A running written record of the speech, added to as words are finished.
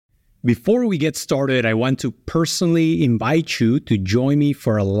Before we get started, I want to personally invite you to join me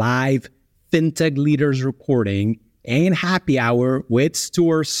for a live FinTech Leaders recording and happy hour with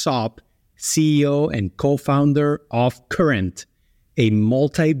Stuart Sopp, CEO and co-founder of Current, a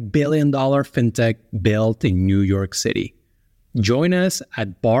multi-billion-dollar fintech built in New York City. Join us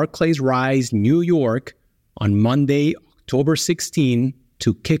at Barclays Rise, New York on Monday, October 16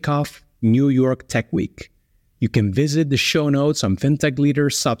 to kick off New York Tech Week. You can visit the show notes on FinTech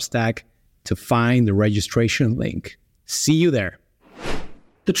Leaders Substack to find the registration link. See you there.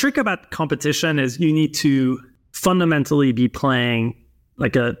 The trick about competition is you need to fundamentally be playing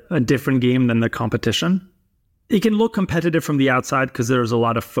like a different game than the competition. It can look competitive from the outside because there's a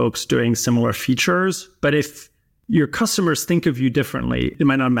lot of folks doing similar features, but if your customers think of you differently, it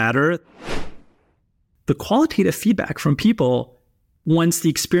might not matter. The qualitative feedback from people once the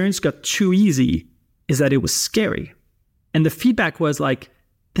experience got too easy is that it was scary. And the feedback was like,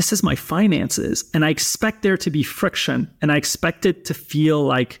 this is my finances, and I expect there to be friction, and I expect it to feel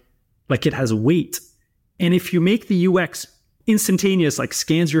like it has weight. And if you make the UX instantaneous, like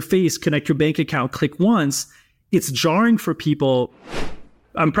scans your face, connect your bank account, click once, it's jarring for people.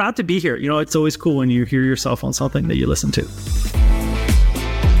 I'm proud to be here. You know, it's always cool when you hear yourself on something that you listen to.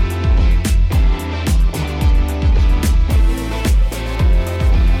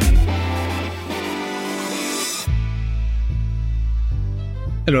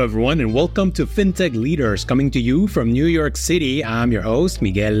 Hello, everyone, and welcome to FinTech Leaders, coming to you from New York City. I'm your host,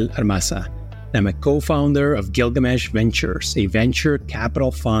 Miguel Armaza. I'm a co-founder of Gilgamesh Ventures, a venture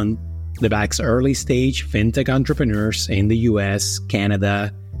capital fund that backs early-stage fintech entrepreneurs in the US,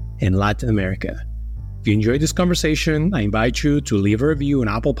 Canada, and Latin America. If you enjoyed this conversation, I invite you to leave a review on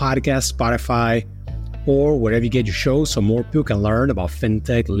Apple Podcasts, Spotify, or wherever you get your shows so more people can learn about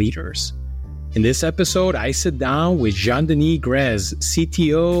fintech leaders. In this episode, I sit down with Jean-Denis Greze,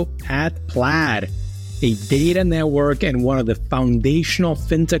 CTO at Plaid, a data network and one of the foundational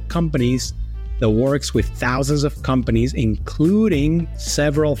fintech companies that works with thousands of companies, including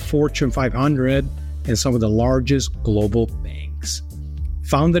several Fortune 500 and some of the largest global banks.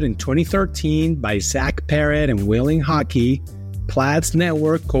 Founded in 2013 by Zach Parrott and Willing Hockey, Plaid's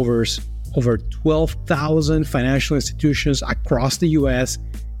network covers over 12,000 financial institutions across the US,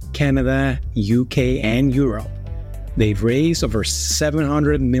 Canada, UK, and Europe. They've raised over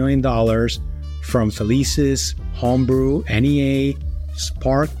 $700 million from Felicis, Homebrew, NEA,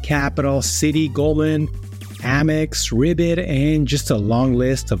 Spark Capital, Citi, Goldman, Amex, Ribbit, and just a long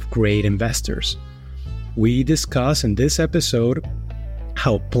list of great investors. We discuss in this episode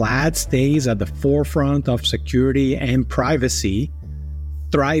how Plaid stays at the forefront of security and privacy,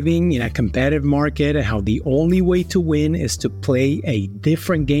 thriving in a competitive market, and how the only way to win is to play a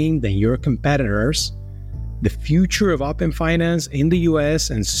different game than your competitors, the future of open finance in the US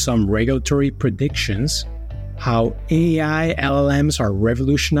and some regulatory predictions, how AI LLMs are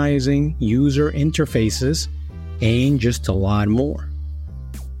revolutionizing user interfaces, and just a lot more.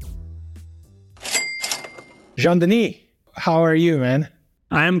 Jean-Denis, how are you, man?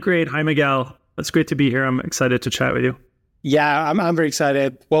 I am great. Hi, Miguel. It's great to be here. I'm excited to chat with you. Yeah, I'm very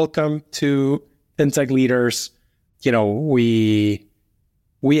excited. Welcome to FinTech Leaders. You know, we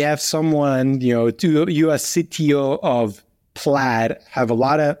have someone, you as CTO of Plaid, have a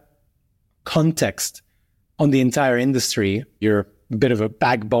lot of context on the entire industry. You're a bit of a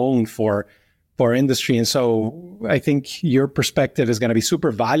backbone for our industry. And so I think your perspective is going to be super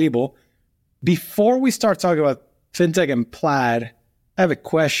valuable. Before we start talking about FinTech and Plaid, I have a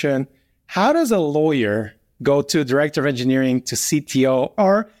question. How does a lawyer go to director of engineering to CTO?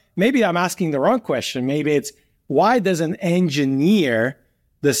 Or maybe I'm asking the wrong question. Maybe it's, why does an engineer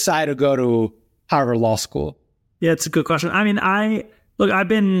decide to go to Harvard Law School? Yeah, it's a good question. I mean, I've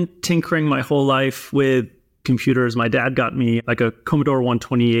been tinkering my whole life with computers. My dad got me like a Commodore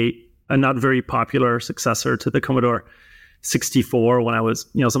 128, a not very popular successor to the Commodore 64 when I was,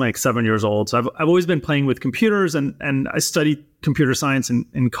 something like 7 years old. So I've always been playing with computers, and I studied computer science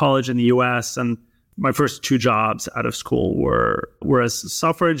in college in the US. And my first two jobs out of school were as a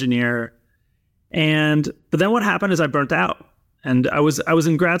software engineer. But then what happened is I burnt out. And I was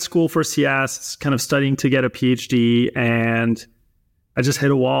in grad school for CS, kind of studying to get a PhD, and I just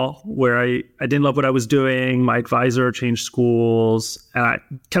hit a wall where I didn't love what I was doing. My advisor changed schools, and I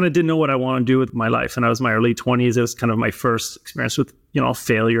kind of didn't know what I wanted to do with my life. And I was in my early 20s. It was kind of my first experience with,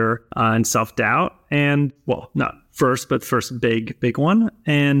 failure and self-doubt. And well, not first, but first big one.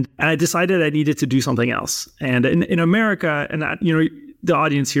 And I decided I needed to do something else. And in America, and the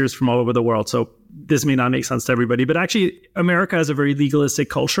audience here is from all over the world, so this may not make sense to everybody, but actually America has a very legalistic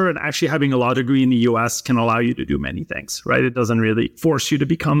culture, and actually having a law degree in the US can allow you to do many things, right? It doesn't really force you to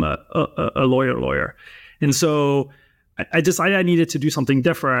become a lawyer. And so I decided I needed to do something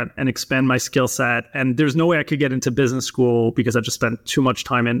different and expand my skill set. And there's no way I could get into business school because I just spent too much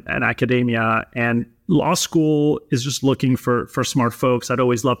time in academia. And law school is just looking for smart folks. I'd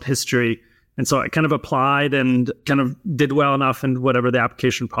always loved history. And so I kind of applied and kind of did well enough in whatever the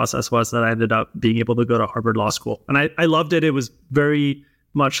application process was that I ended up being able to go to Harvard Law School. And I loved it. It was very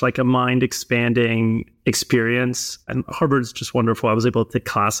much like a mind expanding experience. And Harvard's just wonderful. I was able to take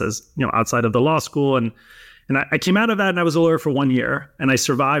classes, outside of the law school. And I came out of that and I was a lawyer for 1 year, and I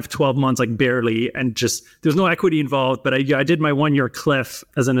survived 12 months, like barely. And just, there's no equity involved, but I did my 1 year cliff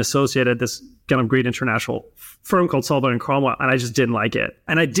as an associate at this kind of great international firm called Sullivan & Cromwell, and I just didn't like it.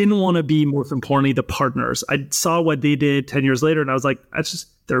 And I didn't want to be, most importantly, the partners. I saw what they did 10 years later, and I was like,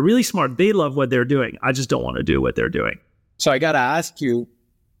 they're really smart. They love what they're doing. I just don't want to do what they're doing. So I got to ask you,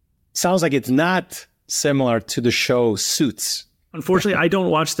 sounds like it's not similar to the show Suits. Unfortunately, I don't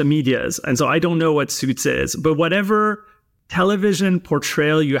watch the medias, and so I don't know what Suits is. But whatever television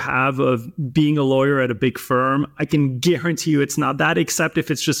portrayal you have of being a lawyer at a big firm, I can guarantee you it's not that, except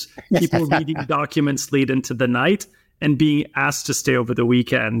if it's just people reading documents late into the night and being asked to stay over the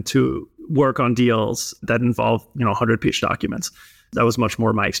weekend to work on deals that involve, 100-page documents. That was much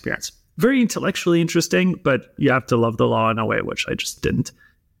more my experience. Very intellectually interesting, but you have to love the law in a way, which I just didn't.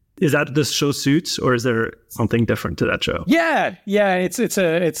 Is that the show Suits, or is there something different to that show? Yeah. It's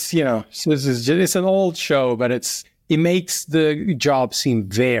an old show, but it makes the job seem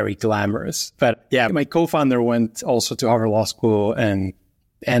very glamorous. But yeah, my co-founder went also to Harvard Law School and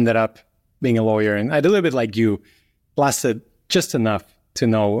ended up being a lawyer. And I did a little bit like you, lasted just enough to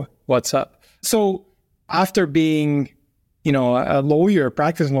know what's up. So after being, a lawyer,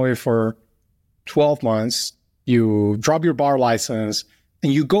 practicing lawyer for 12 months, you drop your bar license,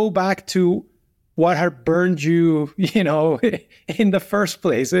 and you go back to what had burned you, in the first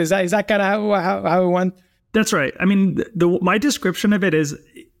place. Is that kind of how it went? That's right. I mean, my description of it is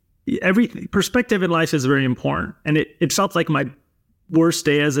every perspective in life is very important. And it felt like my worst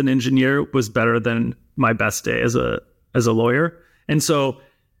day as an engineer was better than my best day as a lawyer.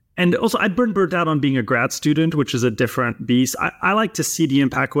 And also I'd been burnt out on being a grad student, which is a different beast. I like to see the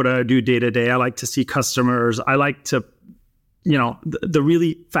impact what I do day to day. I like to see customers. I like to the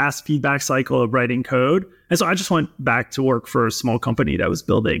really fast feedback cycle of writing code. And so I just went back to work for a small company that was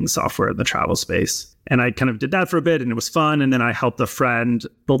building software in the travel space. And I kind of did that for a bit, and it was fun. And then I helped a friend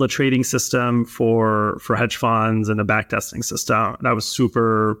build a trading system for hedge funds and a backtesting system. That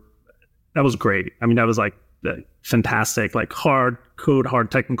was great. I mean, that was like fantastic, like hard code,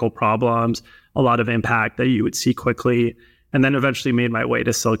 hard technical problems, a lot of impact that you would see quickly. And then eventually made my way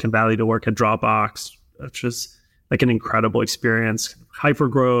to Silicon Valley to work at Dropbox, which is like an incredible experience, hyper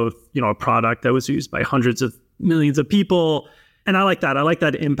growth, a product that was used by hundreds of millions of people. And I like that. I like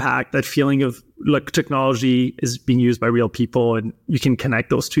that impact, that feeling of like technology is being used by real people and you can connect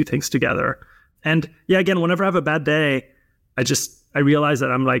those two things together. And yeah, again, whenever I have a bad day, I realize that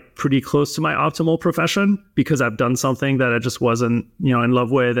I'm like pretty close to my optimal profession because I've done something that I just wasn't, in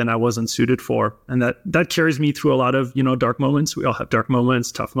love with and I wasn't suited for. And that carries me through a lot of, dark moments. We all have dark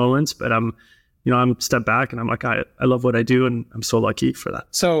moments, tough moments, but I'm step back and I'm like, I love what I do and I'm so lucky for that.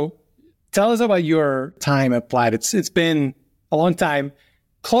 So tell us about your time at Plaid. It's been a long time,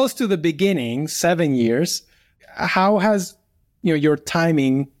 close to the beginning, 7 years. How has, your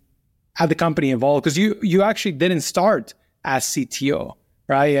timing at the company evolved? Because you actually didn't start as CTO,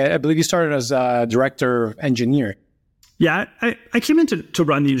 right? I believe you started as a director of engineering. Yeah, I came in to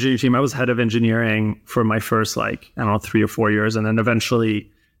run the engineering team. I was head of engineering for my first 3 or 4 years, and then eventually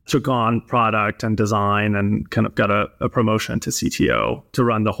took on product and design and kind of got a promotion to CTO to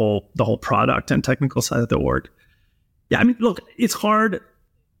run the whole product and technical side of the org. Yeah, I mean, look, it's hard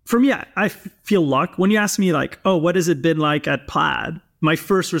for me. I feel luck. When you ask me what has it been like at Plaid? My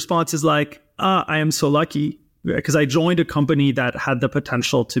first response is I am so lucky because I joined a company that had the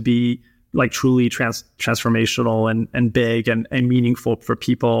potential to be truly transformational and big and meaningful for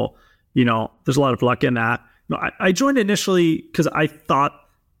people. There's a lot of luck in that. I joined initially because I thought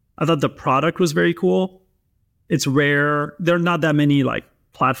the product was very cool. It's rare. There are not that many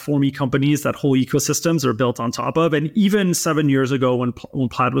platformy companies that whole ecosystems are built on top of. And even 7 years ago when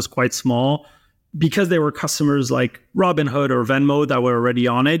Plaid was quite small, because there were customers like Robinhood or Venmo that were already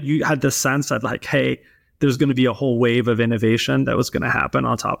on it, you had the sense that hey, there's going to be a whole wave of innovation that was going to happen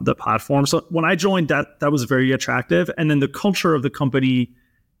on top of the platform. So when I joined, that was very attractive. And then the culture of the company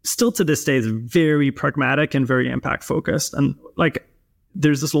still to this day is very pragmatic and very impact focused. And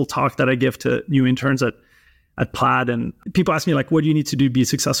there's this little talk that I give to new interns at Plaid, and people ask me like, what do you need to do to be a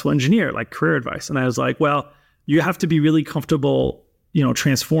successful engineer, like career advice? And I was like, well, you have to be really comfortable,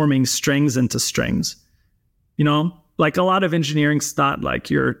 transforming strings into strings. Like a lot of engineering's not like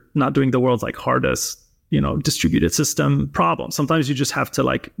you're not doing the world's like hardest, distributed system problem. Sometimes you just have to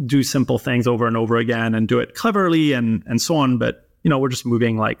like do simple things over and over again and do it cleverly and so on. But, we're just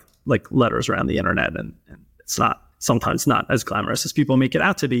moving like letters around the internet, and it's sometimes not as glamorous as people make it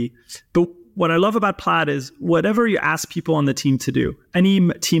out to be. But what I love about Plaid is whatever you ask people on the team to do, any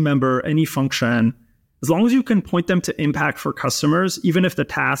team member, any function, as long as you can point them to impact for customers, even if the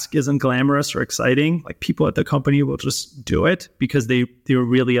task isn't glamorous or exciting, like people at the company will just do it because they're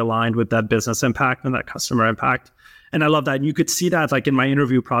really aligned with that business impact and that customer impact. And I love that. And you could see that like in my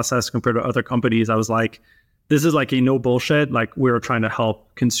interview process compared to other companies. I was like, this is like a no bullshit. Like we're trying to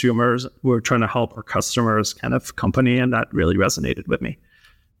help consumers. We're trying to help our customers kind of company. And that really resonated with me.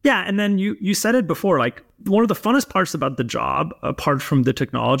 Yeah. And then you said it before, like one of the funnest parts about the job, apart from the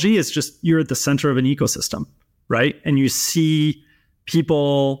technology, is just you're at the center of an ecosystem, right? And you see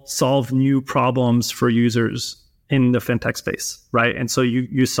people solve new problems for users in the fintech space, right? And so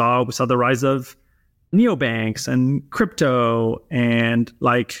we saw the rise of neobanks and crypto and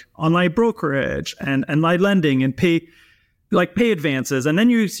like online brokerage and online lending and pay advances. And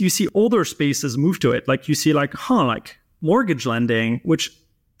then you see older spaces move to it. Like you see like mortgage lending, which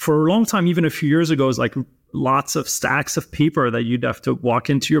for a long time, even a few years ago, is like lots of stacks of paper that you'd have to walk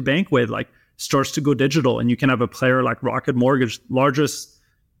into your bank with, like starts to go digital. And you can have a player like Rocket Mortgage, largest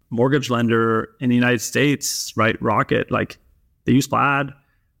mortgage lender in the United States, right? Rocket, like they use Plaid,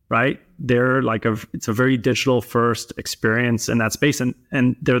 right? They're like it's a very digital first experience in that space.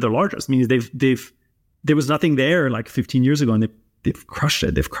 And they're the largest, meaning there was nothing there like 15 years ago, and they've crushed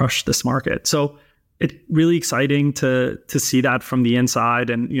it. They've crushed this market. So it's really exciting to see that from the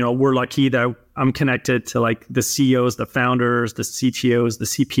inside. And, we're lucky that I'm connected to like the CEOs, the founders, the CTOs, the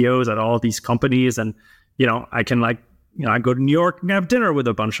CPOs at all these companies. And, I can I go to New York and have dinner with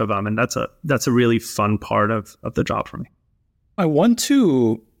a bunch of them. And that's a really fun part of the job for me. I want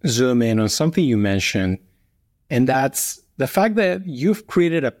to zoom in on something you mentioned, and that's the fact that you've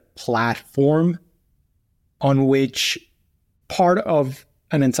created a platform on which part of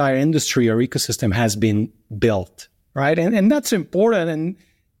an entire industry or ecosystem has been built, right? And that's important. And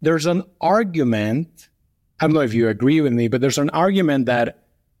there's an argument, I don't know if you agree with me, but there's an argument that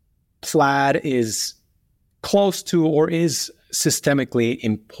Plaid is close to or is systemically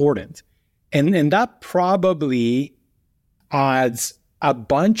important. And that probably adds a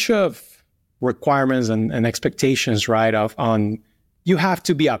bunch of requirements and expectations, right? On you have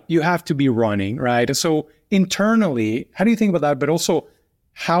to be up, you have to be running, right? So internally, how do you think about that? But also,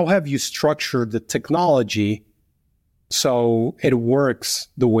 how have you structured the technology so it works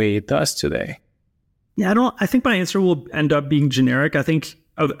the way it does today? Yeah, I think my answer will end up being generic. I think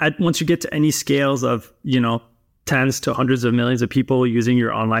once you get to any scales of, tens to hundreds of millions of people using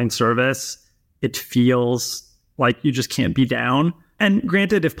your online service, it feels like you just can't be down. And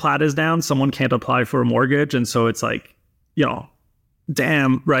granted, if Plaid is down, someone can't apply for a mortgage. And so it's like,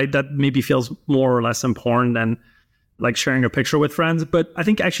 damn, right? That maybe feels more or less important than like sharing a picture with friends. But I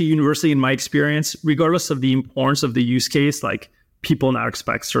think actually universally in my experience, regardless of the importance of the use case, like people now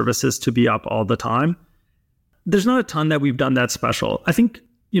expect services to be up all the time. There's not a ton that we've done that special. I think,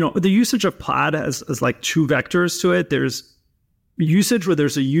 the usage of Plaid has like two vectors to it. There's usage where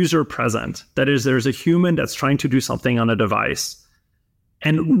there's a user present. That is, there's a human that's trying to do something on a device.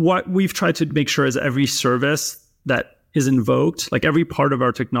 And what we've tried to make sure is every service that is invoked, like every part of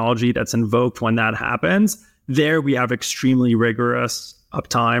our technology that's invoked when that happens, there we have extremely rigorous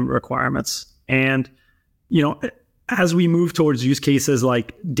uptime requirements. And, as we move towards use cases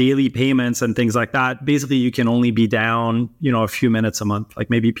like daily payments and things like that, basically you can only be down, a few minutes a month. Like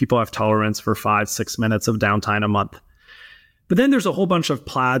maybe people have tolerance for 5-6 minutes of downtime a month. But then there's a whole bunch of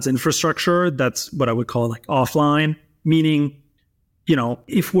Plaid's infrastructure that's what I would call like offline, meaning,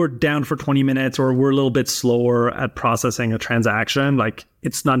 if we're down for 20 minutes or we're a little bit slower at processing a transaction, like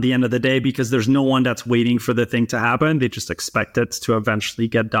it's not the end of the day because there's no one that's waiting for the thing to happen. They just expect it to eventually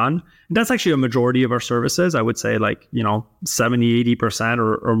get done. And that's actually a majority of our services. I would say like, 70, 80%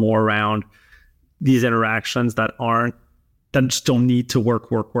 or more around these interactions that just don't need to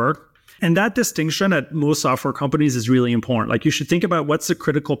work. And that distinction at most software companies is really important. Like you should think about what's the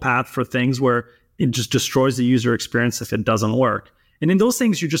critical path for things where it just destroys the user experience if it doesn't work. And in those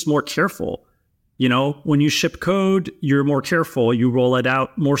things, you're just more careful. When you ship code, you're more careful. You roll it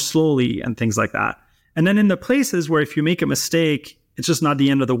out more slowly and things like that. And then in the places where if you make a mistake, it's just not the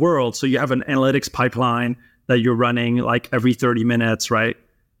end of the world. So you have an analytics pipeline that you're running like every 30 minutes, right?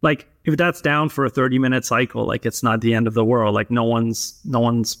 Like if that's down for a 30-minute cycle, like it's not the end of the world. Like no one's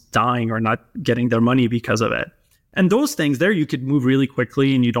dying or not getting their money because of it. And those things there, you could move really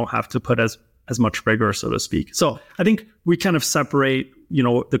quickly and you don't have to put as much rigor, so to speak. So I think we kind of separate,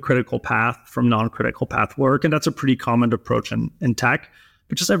 the critical path from non-critical path work. And that's a pretty common approach in tech.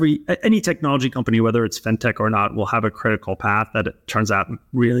 But just any technology company, whether it's fintech or not, will have a critical path that it turns out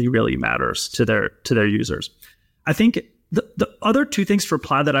really, really matters to their users. I think the other two things for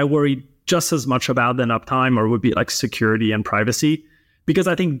Plaid that I worry just as much about than uptime or would be like security and privacy, because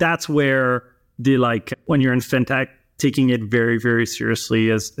I think that's where when you're in fintech, taking it very, very seriously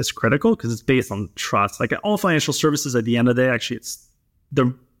is critical because it's based on trust. Like all financial services at the end of the day, actually, it's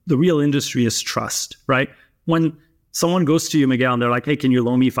the real industry is trust, right? When someone goes to you, Miguel, and they're like, hey, can you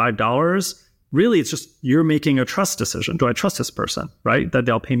loan me $5? Really, it's just you're making a trust decision. Do I trust this person, right? That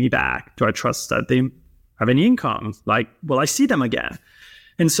they'll pay me back? Do I trust that they have any income? Like, will I see them again?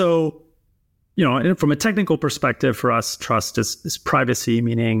 And so, from a technical perspective for us, trust is privacy,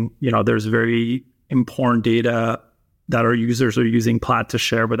 meaning, there's very important data that our users are using Plaid to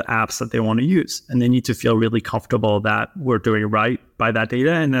share with apps that they want to use. And they need to feel really comfortable that we're doing right by that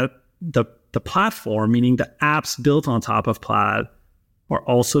data and that the platform, meaning the apps built on top of Plaid, are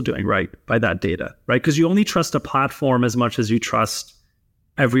also doing right by that data, right? Because you only trust a platform as much as you trust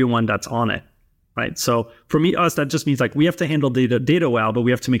everyone that's on it, right? So for us, that just means like we have to handle data well, but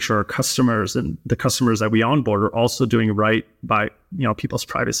we have to make sure our customers and the customers that we onboard are also doing right by people's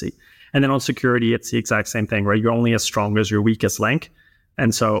privacy. And then on security, it's the exact same thing, right? You're only as strong as your weakest link.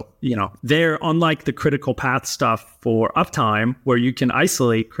 And so, they're unlike the critical path stuff for uptime, where you can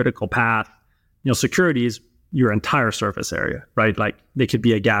isolate critical path, security is your entire surface area, right? Like there could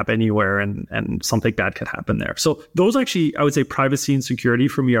be a gap anywhere and something bad could happen there. So those actually, I would say privacy and security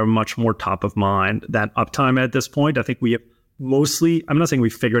for me are much more top of mind than uptime at this point. I think we have I'm not saying we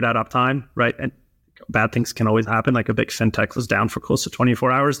figured out uptime, right? And bad things can always happen. Like a big fintech was down for close to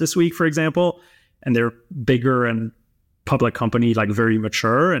 24 hours this week, for example, and they're bigger and public company, like very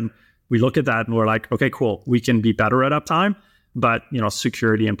mature. And we look at that and we're like, okay, cool. We can be better at uptime, but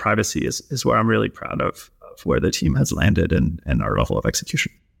security and privacy is where I'm really proud of where the team has landed and our level of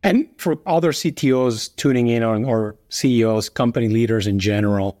execution. And for other CTOs tuning in on, or CEOs, company leaders in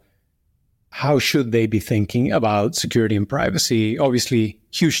general, how should they be thinking about security and privacy? Obviously,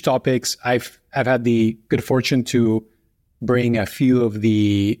 huge topics. I've had the good fortune to bring a few of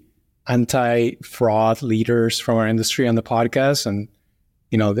the anti-fraud leaders from our industry on the podcast, and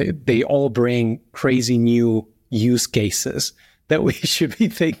they all bring crazy new use cases that we should be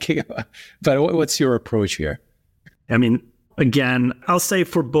thinking about. But what's your approach here? I mean, again, I'll say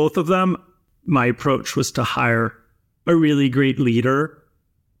for both of them, my approach was to hire a really great leader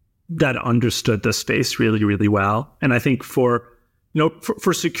that understood the space really, really well. And I think for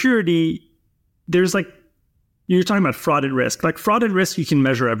security, there's you're talking about fraud and risk. Like fraud and risk, you can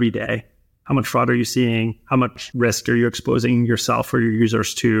measure every day. How much fraud are you seeing? How much risk are you exposing yourself or your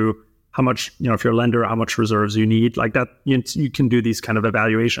users to? How much, if you're a lender, how much reserves you need? Like that, you can do these kind of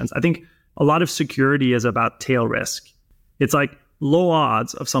evaluations. I think a lot of security is about tail risk. It's like low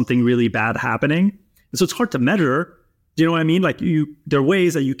odds of something really bad happening. And so it's hard to measure. Do you know what I mean? Like there are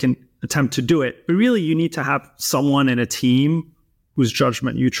ways that you can attempt to do it, but really you need to have someone in a team whose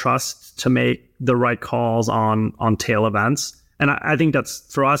judgment you trust to make the right calls on tail events. And I think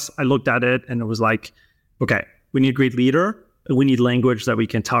that's, for us, I looked at it and it was like, okay, we need a great leader. We need language that we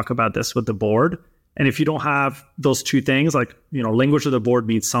can talk about this with the board. And if you don't have those two things, like, language of the board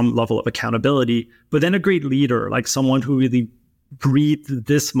means some level of accountability, but then a great leader, like someone who really breathed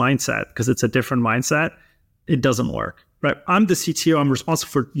this mindset, because it's a different mindset, it doesn't work, right? I'm the CTO. I'm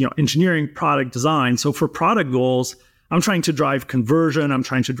responsible for, engineering, product design. So for product goals, I'm trying to drive conversion. I'm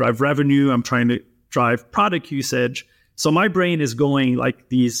trying to drive revenue. I'm trying to drive product usage. So my brain is going like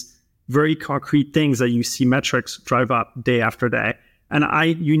these very concrete things that you see metrics drive up day after day. And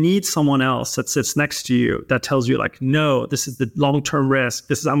you need someone else that sits next to you that tells you like, no, this is the long-term risk.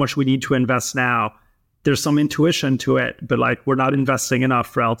 This is how much we need to invest now. There's some intuition to it, but like we're not investing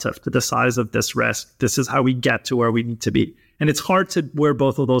enough relative to the size of this risk. This is how we get to where we need to be. And it's hard to wear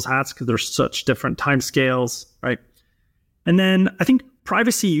both of those hats because there's such different timescales, right? And then I think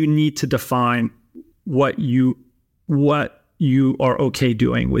privacy, you need to define what you are okay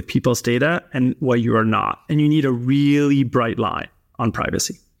doing with people's data and what you are not. And you need a really bright line on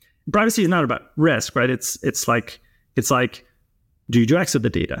privacy. Privacy is not about risk, right? It's like, do you exit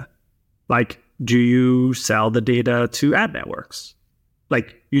the data? Like, do you sell the data to ad networks?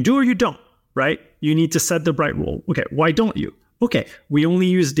 Like, you do or you don't, right? You need to set the bright rule. Okay, why don't you? Okay, we only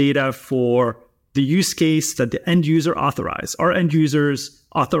use data for the use case that the end user authorize. Our end users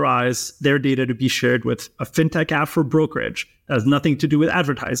authorize their data to be shared with a fintech app for brokerage. That has nothing to do with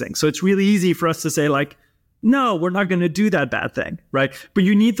advertising. So it's really easy for us to say like, no, we're not going to do that bad thing, right? But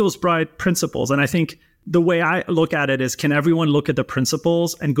you need those broad principles. And I think the way I look at it is, can everyone look at the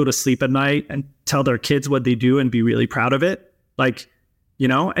principles and go to sleep at night and tell their kids what they do and be really proud of it? Like, you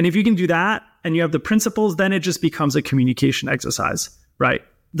know, and if you can do that and you have the principles, then it just becomes a communication exercise, right?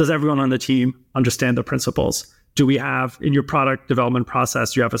 Does everyone on the team understand the principles? Do we have in your product development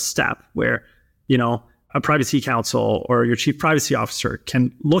process, you have a step where, you know, a privacy counsel or your chief privacy officer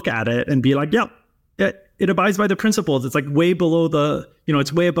can look at it and be like, yep, it abides by the principles. It's like way below the, you know,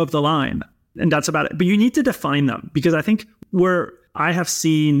 it's way above the line. And that's about it. But you need to define them, because I think where I have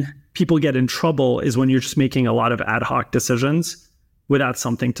seen people get in trouble is when you're just making a lot of ad hoc decisions without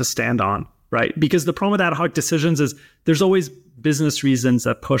something to stand on, right? Because the problem with ad hoc decisions is there's always business reasons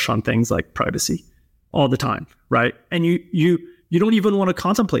that push on things like privacy all the time, right? And you don't even want to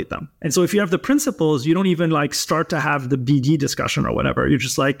contemplate them. And so if you have the principles, you don't even like start to have the BD discussion or whatever. You're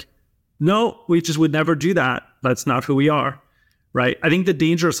just like, no, we just would never do that. That's not who we are. Right. I think the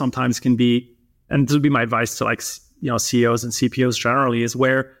danger sometimes can be, and this would be my advice to like, you know, CEOs and CPOs generally, is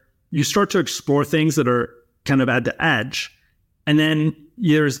where you start to explore things that are kind of at the edge. And then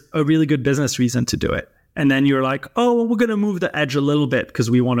there's a really good business reason to do it. And then you're like, oh, well, we're going to move the edge a little bit because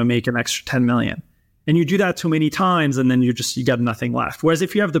we want to make an extra 10 million. And you do that too many times, and then you got nothing left. Whereas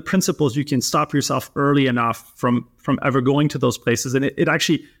if you have the principles, you can stop yourself early enough from ever going to those places. And it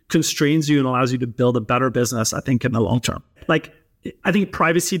actually constrains you and allows you to build a better business, I think, in the long term. Like, I think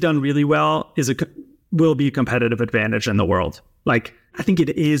privacy done really well will be a competitive advantage in the world. Like, I think it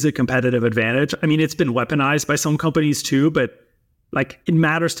is a competitive advantage. I mean, it's been weaponized by some companies too, but like, it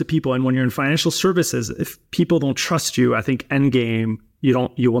matters to people. And when you're in financial services, if people don't trust you, I think end game,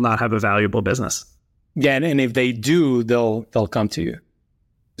 you will not have a valuable business. Yeah, and if they do, they'll come to you.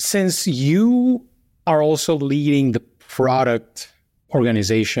 Since you are also leading the product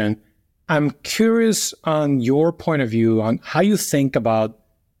organization, I'm curious on your point of view on how you think about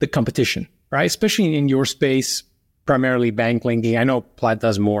the competition, right? Especially in your space, primarily bank linking. I know Plaid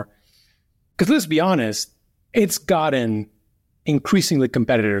does more. Because let's be honest, it's gotten increasingly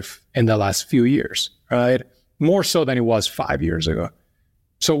competitive in the last few years, right? More so than it was 5 years ago.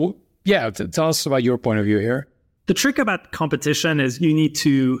 So yeah, tell us about your point of view here. The trick about competition is you need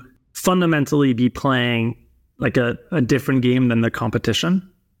to fundamentally be playing like a different game than the competition.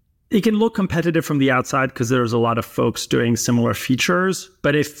 It can look competitive from the outside because there's a lot of folks doing similar features.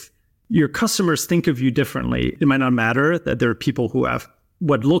 But if your customers think of you differently, it might not matter that there are people who have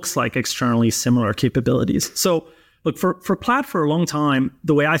what looks like externally similar capabilities. So look, for Plaid for a long time,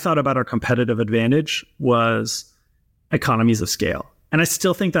 the way I thought about our competitive advantage was economies of scale. And I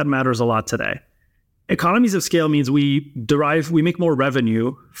still think that matters a lot today. Economies of scale means we make more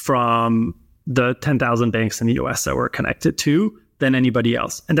revenue from the 10,000 banks in the US that we're connected to than anybody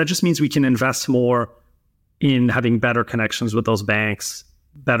else. And that just means we can invest more in having better connections with those banks,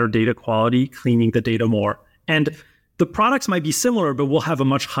 better data quality, cleaning the data more. And the products might be similar, but we'll have a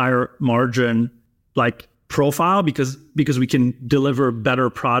much higher margin like profile because we can deliver better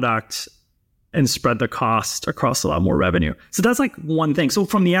products and spread the cost across a lot more revenue. So that's like one thing. So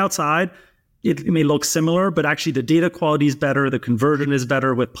from the outside, it may look similar, but actually the data quality is better, the conversion is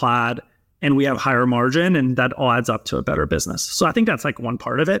better with Plaid, and we have higher margin, and that all adds up to a better business. So I think that's like one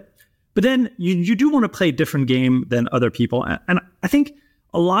part of it. But then you do want to play a different game than other people. And I think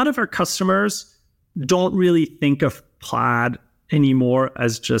a lot of our customers don't really think of Plaid anymore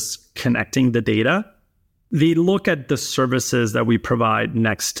as just connecting the data. They look at the services that we provide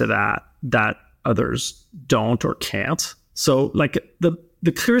next to that others don't or can't. So like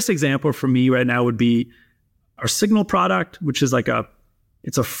the clearest example for me right now would be our Signal product, which is like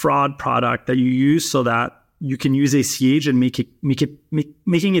it's a fraud product that you use so that you can use ACH and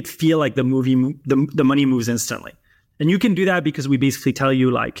making it feel like the money moves instantly. And you can do that because we basically tell you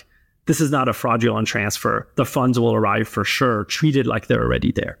like, this is not a fraudulent transfer. The funds will arrive for sure, treated like they're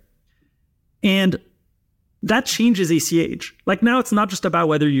already there. And that changes ACH. Like now it's not just about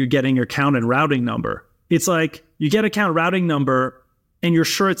whether you're getting your account and routing number. It's like you get account routing number and you're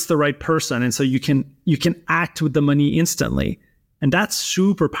sure it's the right person. And so you can act with the money instantly. And that's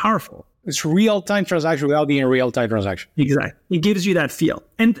super powerful. It's real-time transaction without being a real-time transaction. Exactly. It gives you that feel.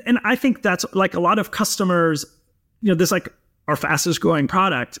 And I think that's like a lot of customers, this like our fastest growing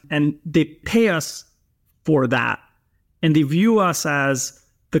product, and they pay us for that. And they view us as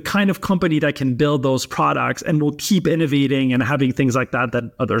the kind of company that can build those products and will keep innovating and having things like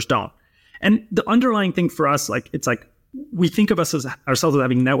that others don't. And the underlying thing for us, like it's like we think of ourselves as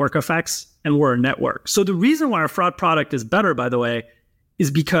having network effects and we're a network. So the reason why our fraud product is better, by the way,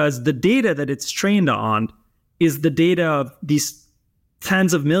 is because the data that it's trained on is the data of these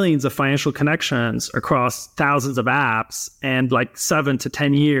tens of millions of financial connections across thousands of apps and like 7 to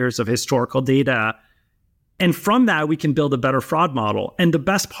 10 years of historical data. And from that, we can build a better fraud model. And the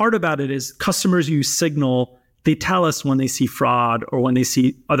best part about it is customers use Signal. They tell us when they see fraud or when they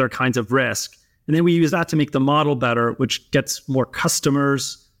see other kinds of risk. And then we use that to make the model better, which gets more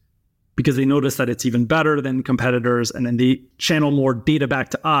customers because they notice that it's even better than competitors. And then they channel more data back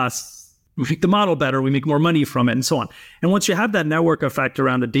to us. We make the model better, we make more money from it, and so on. And once you have that network effect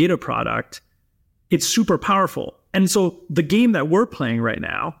around a data product, it's super powerful. And so the game that we're playing right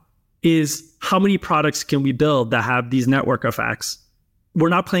now is how many products can we build that have these network effects? We're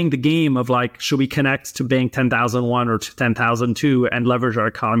not playing the game of like, should we connect to bank 10,001 or to 10,002 and leverage our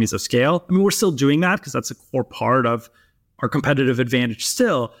economies of scale? I mean, we're still doing that because that's a core part of our competitive advantage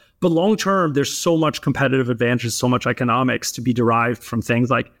still. But long term, there's so much competitive advantage, so much economics to be derived from things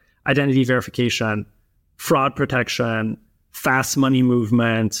like identity verification, fraud protection, fast money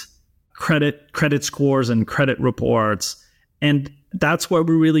movement, credit scores and credit reports. And that's what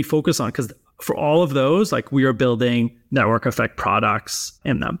we really focus on, because for all of those, like we are building network effect products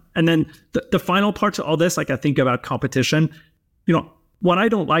in them. And then the final part to all this, like I think about competition, what I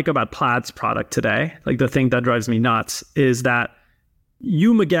don't like about Plaid's product today, like the thing that drives me nuts is that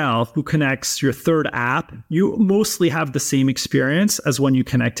you, Miguel, who connects your third app, you mostly have the same experience as when you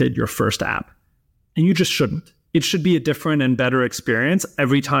connected your first app. And you just shouldn't. It should be a different and better experience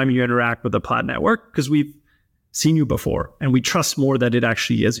every time you interact with the Plaid network, because we've seen you before and we trust more that it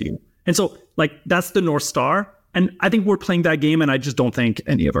actually is you. And so like that's the North Star. And I think we're playing that game, and I just don't think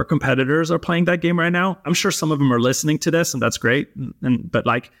any of our competitors are playing that game right now. I'm sure some of them are listening to this, and that's great. But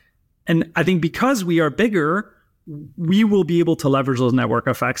I think because we are bigger, we will be able to leverage those network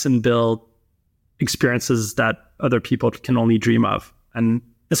effects and build experiences that other people can only dream of. And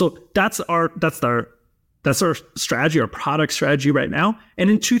so that's our strategy, our product strategy right now. And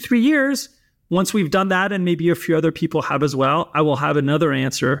in 2-3 years, once we've done that, and maybe a few other people have as well, I will have another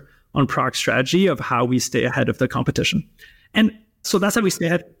answer on product strategy of how we stay ahead of the competition. And so that's how we stay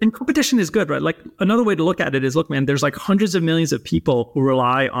ahead. And competition is good, right? Like another way to look at it is, look, man, there's like hundreds of millions of people who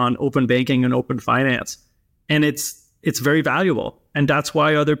rely on open banking and open finance. And it's very valuable. And that's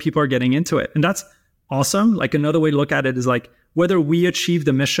why other people are getting into it. And that's awesome. Like another way to look at it is like whether we achieve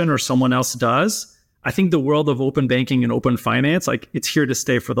the mission or someone else does, I think the world of open banking and open finance, like it's here to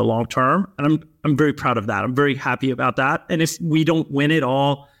stay for the long term. And I'm very proud of that. I'm very happy about that. And if we don't win it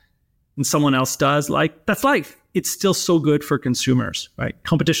all and someone else does, like that's life. It's still so good for consumers, right?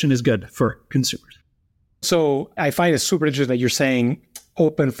 Competition is good for consumers. So I find it super interesting that you're saying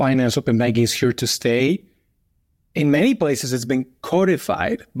open finance, open banking is here to stay. In many places, it's been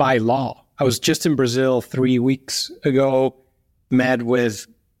codified by law. I was just in Brazil 3 weeks ago, met with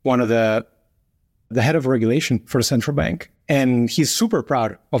one of the head of regulation for the central bank, and he's super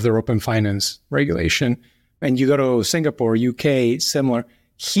proud of their open finance regulation. And you go to Singapore, UK, similar.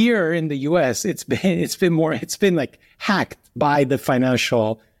 Here in the US, it's been like hacked by the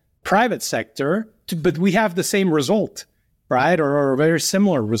financial private sector, but we have the same result, right? Or a very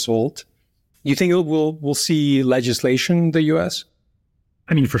similar result. You think we'll see legislation in the US?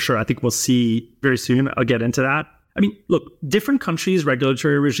 I mean, for sure. I think we'll see very soon. I'll get into that. I mean, look, different countries'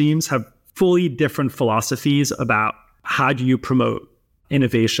 regulatory regimes have fully different philosophies about how do you promote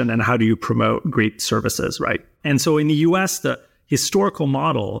innovation and how do you promote great services, right? And so in the US, the historical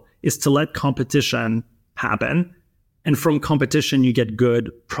model is to let competition happen. And from competition, you get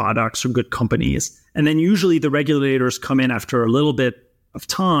good products or good companies. And then usually the regulators come in after a little bit of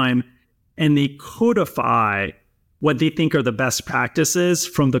time and they codify what they think are the best practices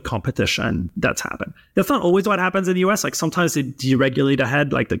from the competition that's happened. That's not always what happens in the US. Like sometimes they deregulate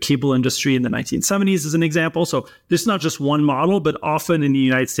ahead, like the cable industry in the 1970s is an example. So there's not just one model, but often in the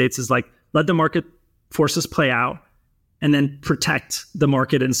United States is like, let the market forces play out and then protect the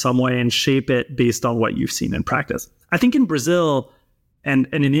market in some way and shape it based on what you've seen in practice. I think in Brazil and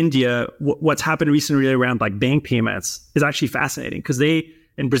in India, what's happened recently around like bank payments is actually fascinating because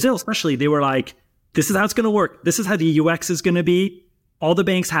in Brazil especially, they were like, this is how it's going to work. This is how the UX is going to be. All the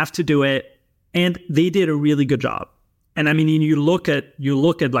banks have to do it. And they did a really good job. And I mean, you look at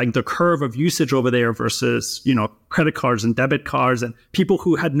like the curve of usage over there versus, credit cards and debit cards and people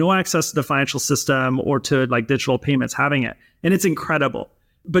who had no access to the financial system or to like digital payments having it. And it's incredible.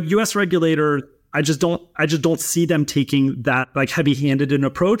 But US regulator, I just don't see them taking that like heavy-handed an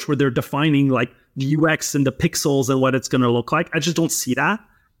approach where they're defining like the UX and the pixels and what it's going to look like. I just don't see that.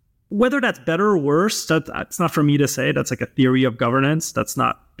 Whether that's better or worse, that's not for me to say. That's like a theory of governance. That's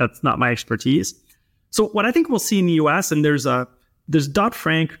not that's not my expertise. So what I think we'll see in the US, and there's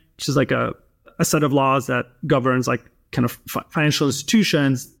Dodd-Frank, which is like a set of laws that governs like kind of financial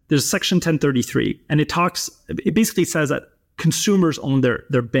institutions. There's Section 1033, and it basically says that consumers own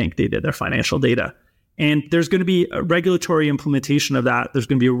their bank data, their financial data. And there's going to be a regulatory implementation of that. There's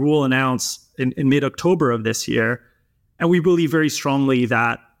going to be a rule announced in mid-October of this year. And we believe very strongly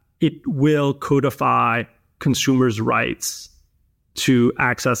that it will codify consumers' rights to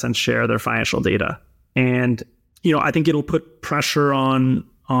access and share their financial data. And, I think it'll put pressure on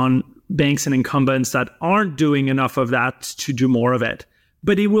banks and incumbents that aren't doing enough of that to do more of it.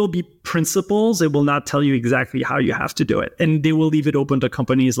 But it will be principles. It will not tell you exactly how you have to do it. And they will leave it open to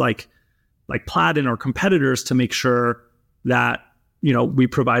companies like Plaid and our competitors to make sure that, we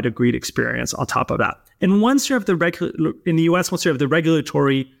provide a great experience on top of that. And once you have in the US, once you have the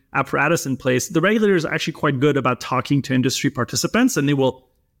regulatory apparatus in place, the regulators are actually quite good about talking to industry participants, and they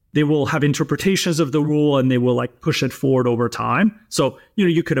will have interpretations of the rule, and they will like push it forward over time. So,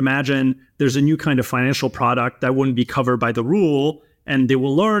 you could imagine there's a new kind of financial product that wouldn't be covered by the rule, and they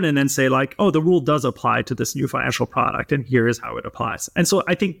will learn and then say like, oh, the rule does apply to this new financial product, and here is how it applies. And so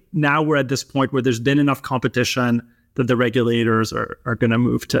I think now we're at this point where there's been enough competition that the regulators are going to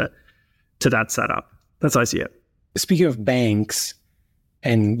move to that setup. That's how I see it. Speaking of banks,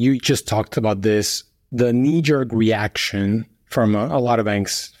 and you just talked about this, the knee-jerk reaction from a lot of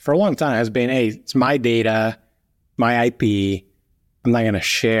banks for a long time has been, hey, it's my data, my IP, I'm not going to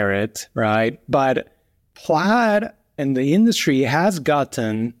share it, right? But Plaid and the industry has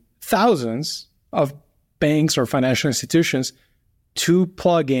gotten thousands of banks or financial institutions to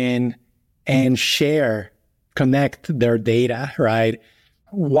plug in and share, connect their data, right?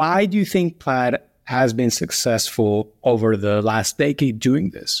 Why do you think Plaid has been successful over the last decade doing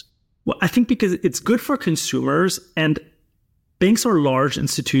this? Well, I think because it's good for consumers, and banks are large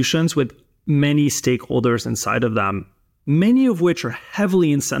institutions with many stakeholders inside of them, many of which are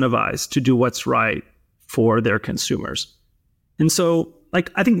heavily incentivized to do what's right for their consumers. And so,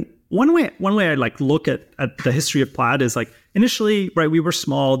 I think one way I look at the history of Plaid is initially, right, we were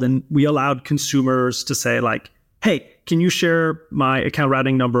small, then we allowed consumers to say hey, can you share my account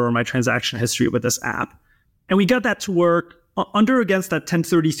routing number or my transaction history with this app? And we got that to work against that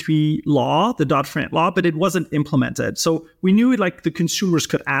 1033 law, the Dodd-Frank law, but it wasn't implemented. So we knew the consumers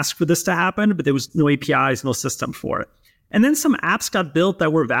could ask for this to happen, but there was no APIs, no system for it. And then some apps got built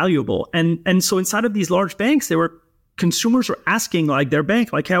that were valuable. And so inside of these large banks, consumers were asking their bank,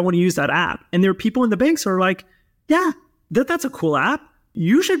 hey, I want to use that app. And there are people in the banks who are yeah, that's a cool app.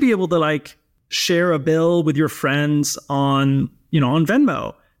 You should be able to share a bill with your friends on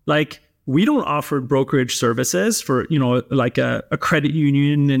Venmo. We don't offer brokerage services for, a credit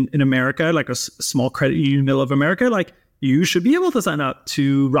union in America, a small credit union middle of America. You should be able to sign up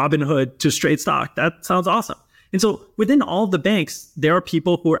to Robinhood, to Straight Stock. That sounds awesome. And so within all the banks, there are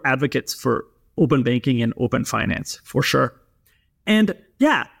people who are advocates for open banking and open finance, for sure. And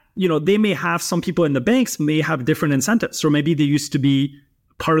yeah, they may have, some people in the banks may have different incentives. So maybe they used to be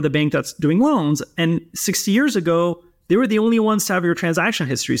part of the bank that's doing loans. And 60 years ago, they were the only ones to have your transaction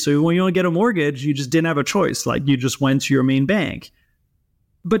history. So when you want to get a mortgage, you just didn't have a choice. You just went to your main bank.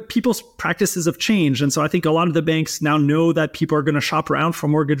 But people's practices have changed. And so I think a lot of the banks now know that people are going to shop around for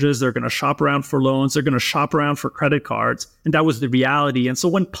mortgages. They're going to shop around for loans. They're going to shop around for credit cards. And that was the reality. And so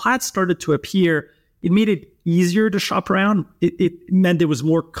when Plaid started to appear, it made it easier to shop around. It meant there was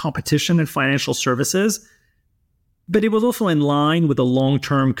more competition in financial services. But it was also in line with a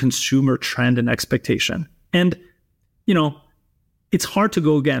long-term consumer trend and expectation. And, it's hard to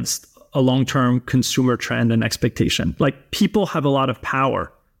go against a long-term consumer trend and expectation. People have a lot of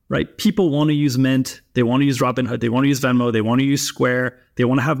power, right? People want to use Mint. They want to use Robinhood. They want to use Venmo. They want to use Square. They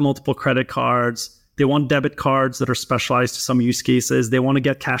want to have multiple credit cards. They want debit cards that are specialized to some use cases. They want to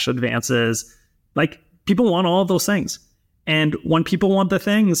get cash advances. People want all of those things. And when people want the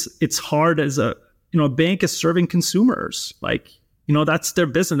things, it's hard as a bank is serving consumers. That's their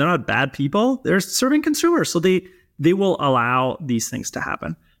business. They're not bad people. They're serving consumers. So they will allow these things to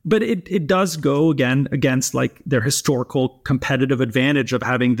happen. But it does go again against their historical competitive advantage of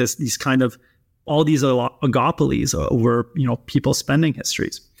having these kind of all these oligopolies over people's spending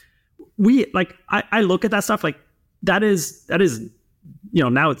histories. I look at that stuff that is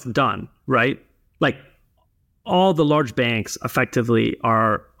now it's done, right? All the large banks effectively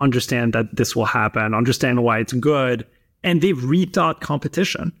understand that this will happen, understand why it's good, and they've rethought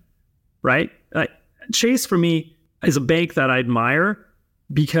competition, right? Chase for me is a bank that I admire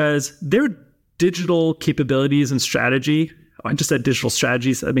because their digital capabilities and strategy, I just said digital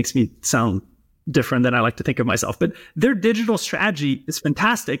strategies, that makes me sound different than I like to think of myself. But their digital strategy is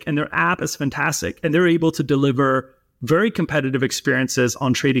fantastic and their app is fantastic. And they're able to deliver very competitive experiences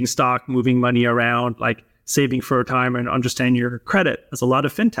on trading stock, moving money around, like saving for retirement, understanding your credit, as a lot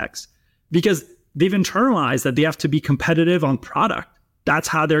of fintechs, because they've internalized that they have to be competitive on product. That's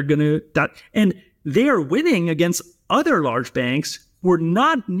how they're going to, and they are winning against other large banks who are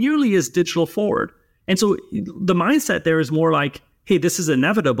not nearly as digital forward. And so the mindset there is more like, hey, this is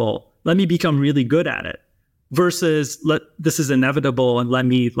inevitable. Let me become really good at it versus this is inevitable and let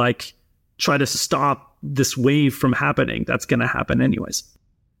me like try to stop this wave from happening. That's going to happen anyways.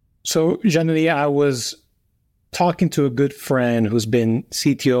 So Jean-Denis, I was talking to a good friend who's been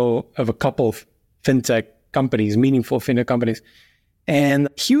CTO of a couple of fintech companies, meaningful fintech companies. And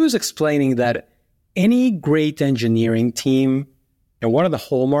he was explaining that any great engineering team, and one of the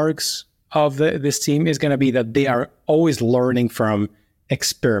hallmarks of this team is going to be that they are always learning from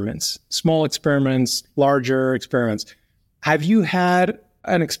experiments, small experiments, larger experiments. Have you had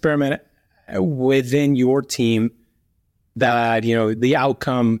an experiment within your team that, the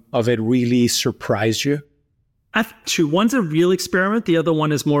outcome of it really surprised you? I have two. One's a real experiment. The other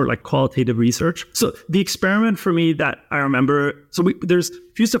one is more like qualitative research. So the experiment for me that I remember, if you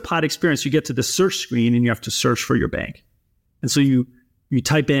use the Plaid experience, you get to the search screen and you have to search for your bank. And so you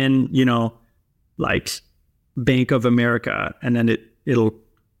type in, like Bank of America, and then it'll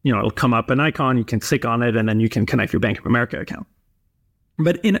come up an icon. You can click on it and then you can connect your Bank of America account.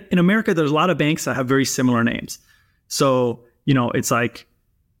 But in America, there's a lot of banks that have very similar names. So, it's like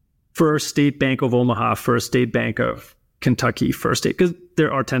First State Bank of Omaha, First State Bank of Kentucky, First State, because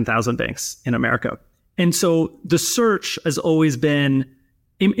there are 10,000 banks in America. And so the search has always been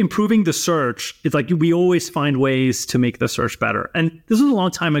improving the search. It's like we always find ways to make the search better. And this was a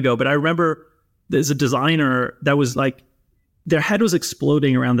long time ago, but I remember there's a designer that was like, their head was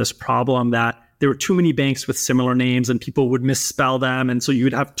exploding around this problem that there were too many banks with similar names and people would misspell them. And so you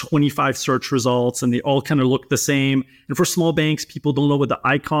would have 25 search results and they all kind of look the same. And for small banks, people don't know what the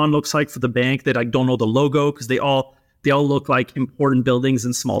icon looks like for the bank. They don't know the logo because they all look like important buildings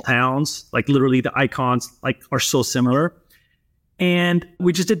in small towns. Like literally the icons are so similar. And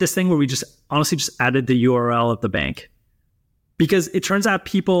we just did this thing where we just honestly just added the URL of the bank, because it turns out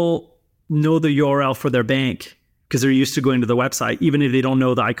people know the URL for their bank because they're used to going to the website, even if they don't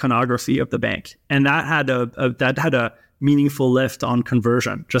know the iconography of the bank. And that had a meaningful lift on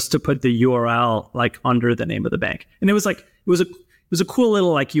conversion, just to put the URL like under the name of the bank. And it was a cool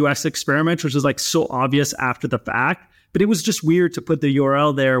little like UX experiment, which was like so obvious after the fact, but it was just weird to put the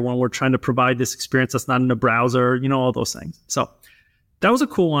URL there when we're trying to provide this experience that's not in a browser, all those things. So that was a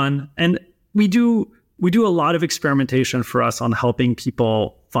cool one. And we do a lot of experimentation for us on helping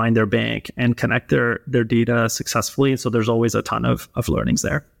people find their bank and connect their data successfully. And so there's always a ton of learnings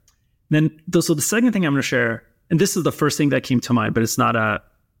there. And then, so the second thing I'm going to share, and this is the first thing that came to mind, but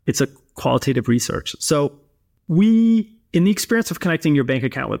it's a qualitative research. So in the experience of connecting your bank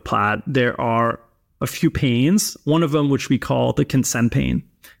account with Plaid, there are a few pains. One of them, which we call the consent pane.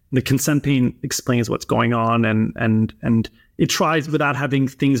 The consent pane explains what's going on and it tries, without having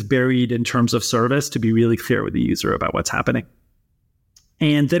things buried in terms of service, to be really clear with the user about what's happening.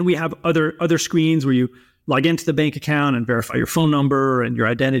 And then we have other screens where you log into the bank account and verify your phone number and your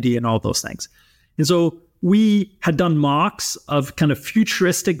identity and all those things. And so we had done mocks of kind of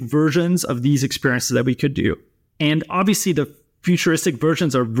futuristic versions of these experiences that we could do. And obviously the futuristic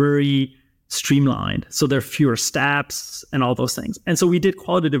versions are very streamlined. So there are fewer steps and all those things. And so we did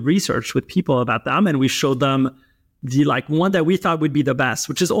qualitative research with people about them, and we showed them the one that we thought would be the best,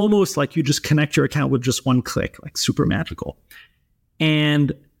 which is almost like you just connect your account with just one click, like super magical.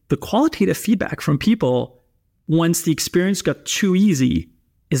 And the qualitative feedback from people, once the experience got too easy,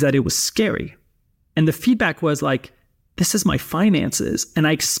 is that it was scary. And the feedback was like, this is my finances, and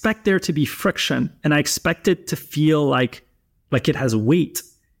I expect there to be friction, and I expect it to feel like it has weight.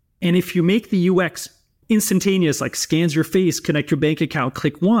 And if you make the UX instantaneous, like scans your face, connect your bank account,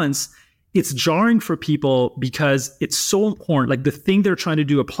 click once, it's jarring for people because it's so important. Like the thing they're trying to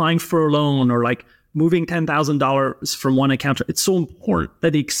do, applying for a loan or like moving $10,000 from one account, it's so important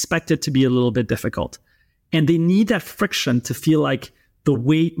that they expect it to be a little bit difficult. And they need that friction to feel like the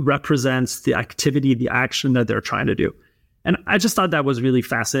weight represents the activity, the action that they're trying to do. And I just thought that was really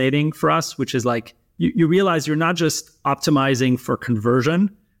fascinating for us, which is like, you realize you're not just optimizing for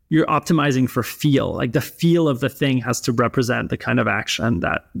conversion, you're optimizing for feel. Like the feel of the thing has to represent the kind of action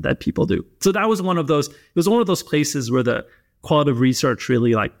that people do. So that was one of those, it was one of those places where the qualitative research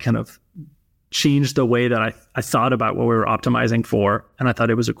really like kind of changed the way that I thought about what we were optimizing for. And I thought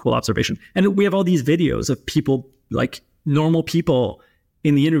it was a cool observation. And we have all these videos of people, like normal people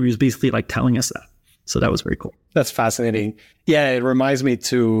in the interviews basically like telling us that. So that was very cool. That's fascinating. Yeah, it reminds me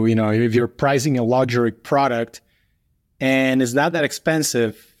to, if you're pricing a luxury product and it's not that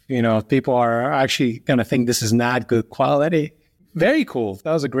expensive, people are actually going to think this is not good quality. Very cool.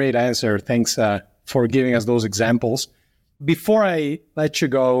 That was a great answer. Thanks for giving us those examples. Before I let you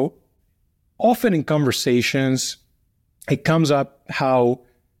go, often in conversations, it comes up how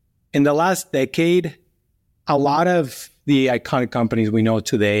in the last decade, a lot of the iconic companies we know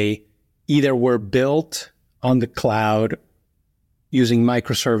today either were built on the cloud using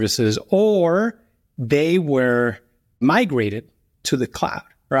microservices or they were migrated to the cloud,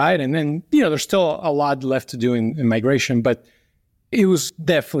 right? And then, there's still a lot left to do in migration, but it was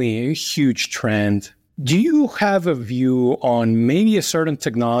definitely a huge trend. Do you have a view on maybe a certain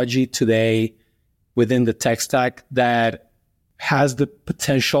technology today within the tech stack that has the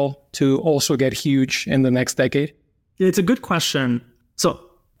potential to also get huge in the next decade? It's a good question. So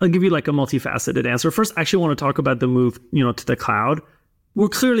I'll give you like a multifaceted answer. First, I actually want to talk about the move, to the cloud. We're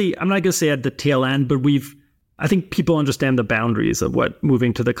clearly, I'm not going to say at the tail end, but I think people understand the boundaries of what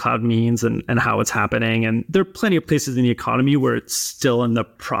moving to the cloud means and how it's happening. And there are plenty of places in the economy where it's still in the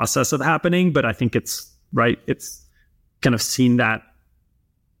process of happening, but I think it's kind of seen that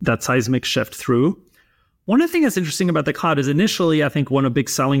seismic shift through. One of the things that's interesting about the cloud is initially, I think one big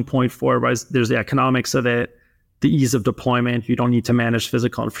selling point for it was there's the economics of it, the ease of deployment. You don't need to manage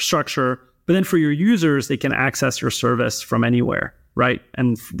physical infrastructure. But then for your users, they can access your service from anywhere, right?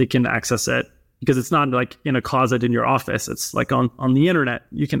 And they can access it because it's not like in a closet in your office. It's like on the internet.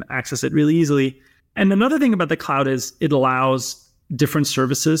 You can access it really easily. And another thing about the cloud is it allows different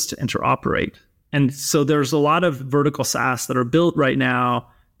services to interoperate. And so there's a lot of vertical SaaS that are built right now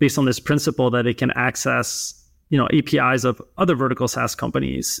based on this principle that it can access, APIs of other vertical SaaS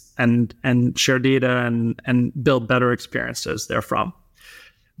companies and share data and build better experiences therefrom.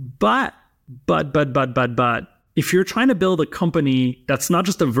 But if you're trying to build a company that's not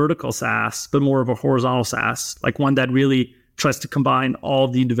just a vertical SaaS, but more of a horizontal SaaS, like one that really tries to combine all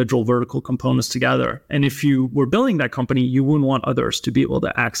the individual vertical components together. And if you were building that company, you wouldn't want others to be able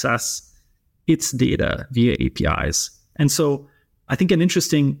to access its data via APIs. And so I think an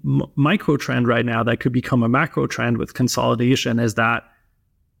interesting micro trend right now that could become a macro trend with consolidation is that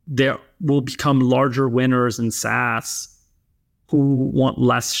there will become larger winners in SaaS who want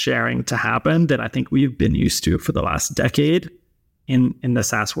less sharing to happen than I think we've been used to for the last decade in the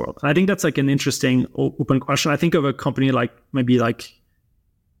SaaS world. And I think that's like an interesting open question. I think of a company like maybe like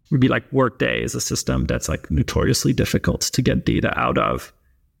Workday is a system that's like notoriously difficult to get data out of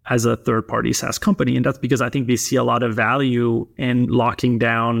as a third-party SaaS company. And that's because I think they see a lot of value in locking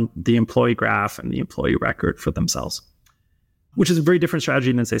down the employee graph and the employee record for themselves, which is a very different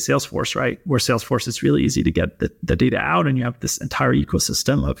strategy than, say, Salesforce, right? Where Salesforce is really easy to get the data out, and you have this entire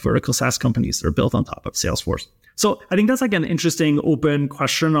ecosystem of vertical SaaS companies that are built on top of Salesforce. So I think that's like an interesting open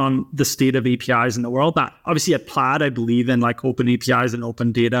question on the state of APIs in the world. But obviously at Plaid, I believe in like open APIs and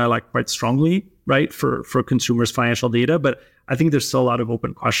open data like quite strongly, right? For consumers' financial data. But I think there's still a lot of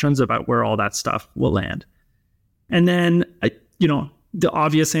open questions about where all that stuff will land. And then, the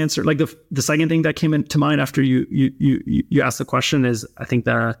obvious answer, like the second thing that came into mind after you asked the question is, I think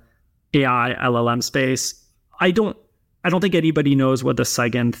the AI LLM space. I don't think anybody knows what the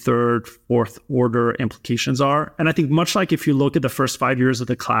second, third, fourth order implications are. And I think much like if you look at the first 5 years of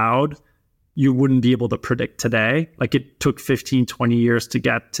the cloud, you wouldn't be able to predict today. Like it took 15, 20 years to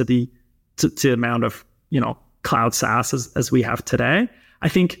get to the amount of, cloud SaaS as we have today. I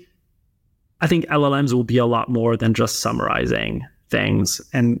think LLMs will be a lot more than just summarizing things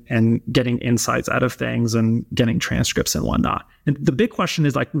and getting insights out of things and getting transcripts and whatnot. And the big question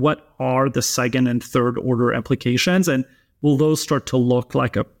is like, what are the second and third order implications? And will those start to look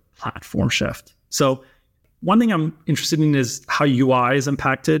like a platform shift? So one thing I'm interested in is how UI is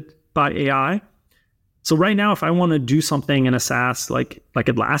impacted by AI. So right now, if I want to do something in a SaaS like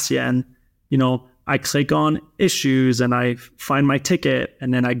Atlassian, I click on issues and I find my ticket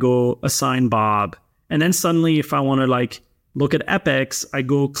and then I go assign Bob. And then suddenly if I want to like look at epics, I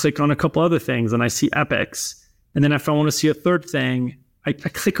go click on a couple other things and I see epics. And then if I want to see a third thing, I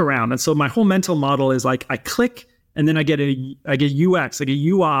click around. And so my whole mental model is like I click and then I get UX, I get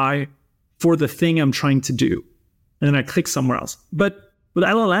UI for the thing I'm trying to do. And then I click somewhere else. But with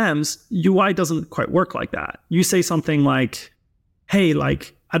LLMs, UI doesn't quite work like that. You say something like, hey,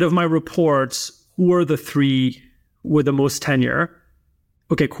 like out of my reports, who are the 3 with the most tenure?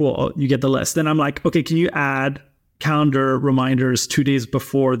 Okay, cool. You get the list. Then I'm like, okay, can you add calendar reminders 2 days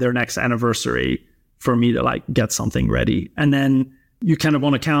before their next anniversary for me to like get something ready? And then you kind of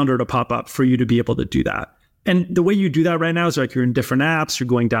want a calendar to pop up for you to be able to do that. And the way you do that right now is like you're in different apps, you're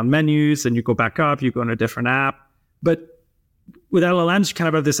going down menus, and you go back up, you go in a different app. But with LLMs, you kind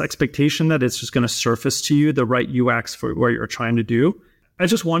of have this expectation that it's just going to surface to you the right UX for what you're trying to do. I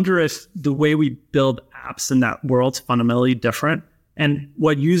just wonder if the way we build apps in that world is fundamentally different. And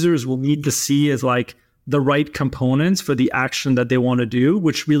what users will need to see is like the right components for the action that they want to do,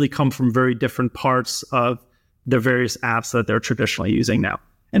 which really come from very different parts of the various apps that they're traditionally using now.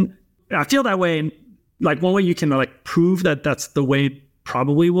 And I feel that way. And like one way you can like prove that that's the way it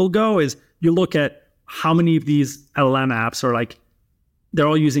probably will go is you look at how many of these LLM apps are like, they're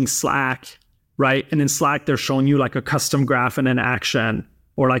all using Slack, right? And in Slack, they're showing you like a custom graph and an action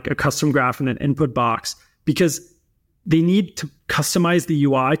or like a custom graph and an input box because they need to customize the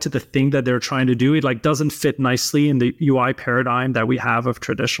UI to the thing that they're trying to do. It like doesn't fit nicely in the UI paradigm that we have of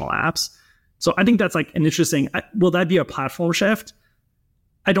traditional apps. So I think that's like an interesting, will that be a platform shift?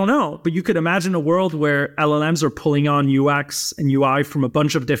 I don't know, but you could imagine a world where LLMs are pulling on UX and UI from a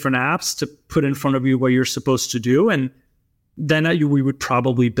bunch of different apps to put in front of you what you're supposed to do. And then we would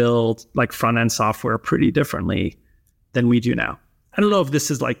probably build like front-end software pretty differently than we do now. I don't know if this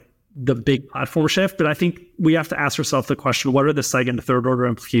is like the big platform shift, but I think we have to ask ourselves the question, what are the second and third order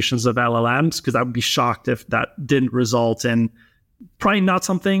implications of LLMs? Because I would be shocked if that didn't result in probably not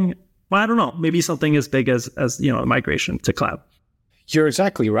something, well, I don't know, maybe something as big as a migration to cloud. You're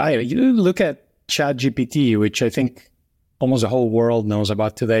exactly right. You look at ChatGPT, which I think almost the whole world knows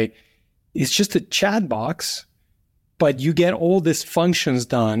about today. It's just a chat box, but you get all these functions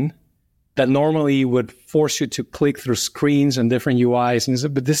done that normally would force you to click through screens and different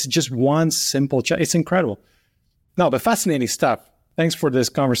UIs. But this is just one simple chat. It's incredible. No, but fascinating stuff. Thanks for this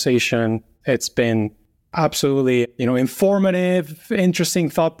conversation. It's been absolutely, informative, interesting,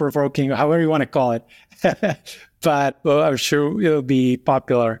 thought-provoking, however you want to call it. But I'm sure it'll be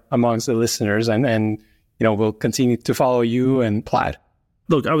popular amongst the listeners and we'll continue to follow you and Plaid.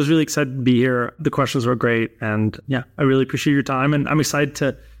 Look, I was really excited to be here. The questions were great. And yeah, I really appreciate your time. And I'm excited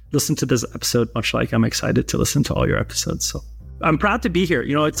to listen to this episode, much like I'm excited to listen to all your episodes. So I'm proud to be here.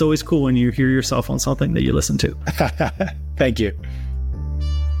 It's always cool when you hear yourself on something that you listen to. Thank you.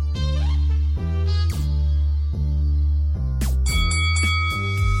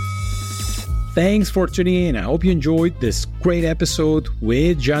 Thanks for tuning in. I hope you enjoyed this great episode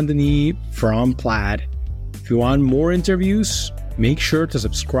with Jean-Denis from Plaid. If you want more interviews, make sure to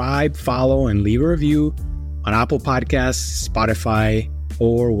subscribe, follow, and leave a review on Apple Podcasts, Spotify,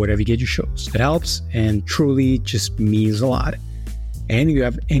 or wherever you get your shows. It helps and truly just means a lot. And if you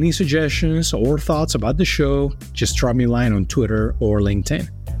have any suggestions or thoughts about the show, just drop me a line on Twitter or LinkedIn.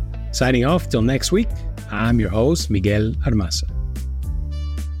 Signing off till next week, I'm your host, Miguel Armaza.